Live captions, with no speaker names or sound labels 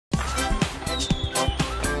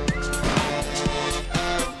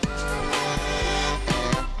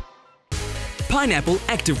Pineapple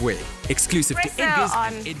Activewear, exclusive to Espresso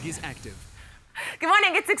on- Edgar's Active. Good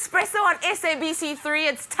morning, it's Espresso on SABC3.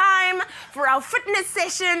 It's time for our fitness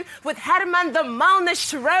session with Herman the Malnus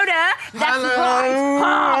Schroder. That's Hello.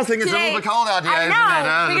 right. I think it's a little bit cold out here, I isn't know.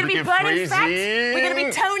 it? We're going to be burning fat. freezy. We're going to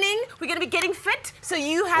be toning. We're going to be getting fit. So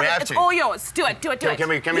you have We it. have It's to. all yours. Do it. Can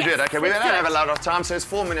we do it? Okay, we don't have a lot of time, so it's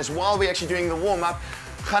 4 minutes. While we're actually doing the warm-up,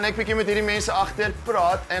 gaan ek bietjie met hierdie mense agter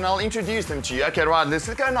praat and I'll introduce them to you. Okay, right, let's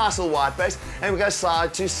go nice little white base and we go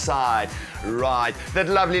side to side. Right, that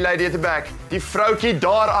lovely lady at the back, die vroukie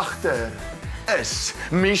daar agter is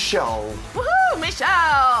Michelle. Woohoo,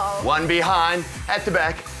 Michelle. One behind at the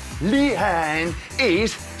back, Leanne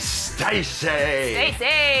is Stacey.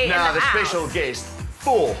 Stacey. Now the special guest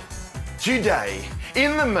for today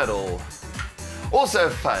in the middle, also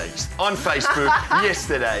faced on Facebook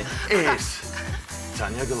yesterday, is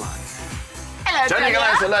Tanya Galan. Hello, Tanya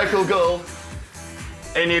Galan is a local girl.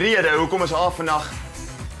 En die rede hoekom is haar vandag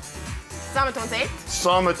Saam met ons het.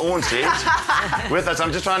 saam met ons het with us.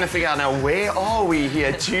 I'm just trying to figure out now, where are we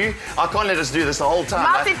here to? I can't let us do this the whole time.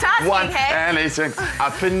 Multitasking, One, hey? and it's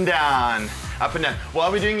up and down, up and down. Why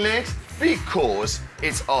are we doing legs? Because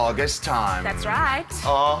it's August time. That's right.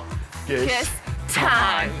 August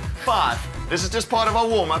time. 5. This is just part of our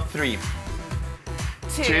warm-up. 3,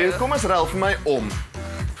 2. Kom ons ruil vir my om.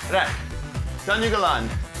 Reg. Tanya Galan,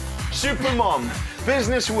 supermom,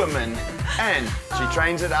 businesswoman, and she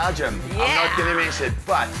trains at our gym. I'm not Yeah. going to miss it,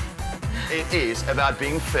 but it is about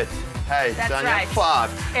being fit. Hey, That's Tanya, right. 5.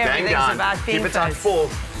 Bang Everything's down. about being Keep it tight. fit. 4.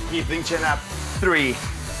 Keep the chin up. 3,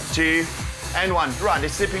 2, and 1. Right,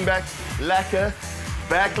 it's stepping back. Lekker.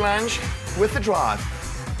 Back lunge with the drive.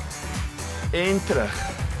 En terug.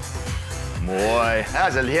 Mooi.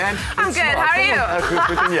 How's it, Leanne? I'm good. How are you?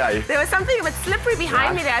 Goed en jy? There was something a bit slippery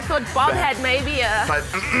behind me there. I thought Bob had maybe But,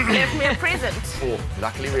 left me a present. oh,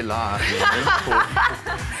 luckily we're live.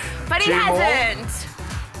 But he 2 more. hasn't.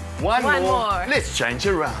 One One more. more. Let's change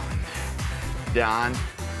around. Down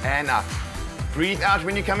and up. Breathe out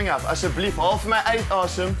when you're coming up. Asseblief, haal vir my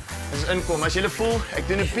uitasem as inkom. As jy voel, ek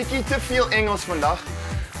doen 'n bietjie te veel Engels vandag.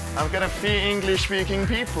 I've got a few English-speaking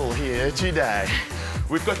people here today.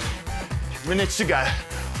 We've got minutes to go.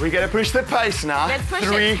 We got to push the pace now. Let's push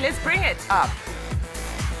 3, it. Let's bring it. up.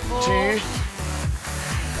 4. 2.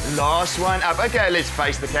 Last one up. Okay, let's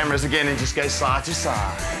face the cameras again and just go side to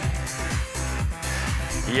side.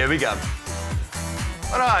 Here we go.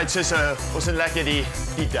 Alright, so ons het lekker die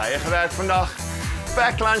dae gewerk vandag.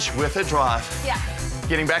 Back lunge with a drive. Yeah.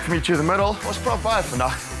 Getting back from you to the middle. Ons praat baie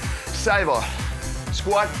vandag. Saver.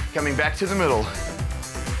 Squat, coming back to the middle.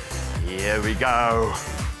 Here we go.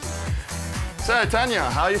 So, Tanya,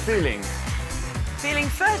 how are you feeling? Feeling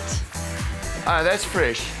fit Oh, that's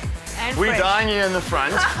fresh. and We're fresh. dying here in the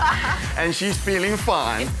front, and she's feeling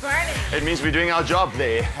fine. It's burning. It means we're doing our job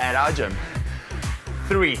there at our gym.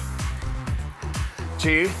 3,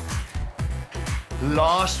 2,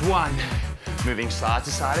 last one. Moving side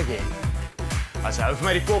to side again. As hou vir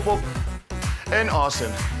my die kop op. In,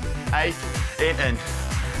 awesome. 8, in.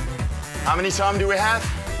 How many time do we have?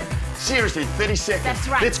 Seriously, 30 seconds. That's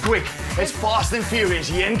right. It's quick. It's fast and furious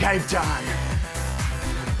here in Cape Town.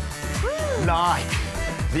 Like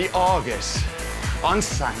the August on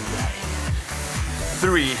Sunday.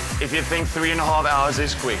 3, if you think 3.5 hours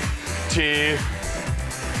is quick. 2,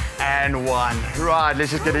 and 1. Right,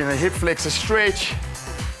 let's just get in a hip flexor stretch.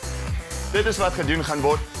 Dit is wat gedoen gaan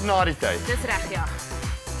word na die tyd. Dis reg, ja.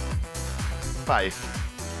 5,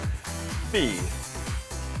 4,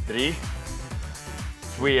 3,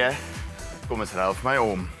 2, kom ons ruil vir my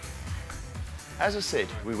om. As I said,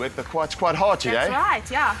 we worked the quads quite hard today. That's right,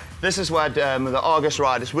 yeah. This is what the Argus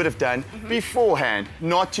riders would have done beforehand,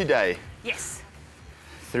 not today. Yes.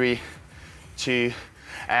 3, 2,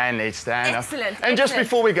 and let's stand Excellent, up. And just excellent.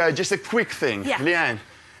 before we go, just a quick thing. Yeah. Leanne,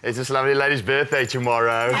 it's this lovely lady's birthday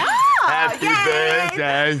tomorrow. Happy Yay!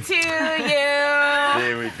 birthday. To you.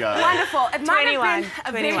 There we go. Wonderful. It might 21,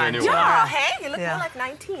 have been a very 21. Yeah, hey, you look Yeah. more like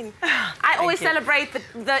 19. I always you. celebrate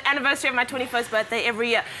the anniversary of my 21st birthday every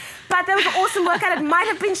year. But that was an awesome workout. It might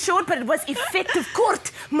have been short, but it was effective.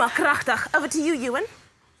 Kort, maar kragtig. Over to you, Ewan.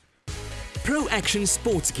 Pro Action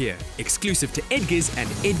Sports Gear, exclusive to Edgar's and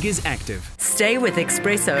Edgar's Active. Stay with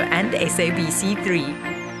Espresso and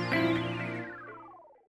SABC3.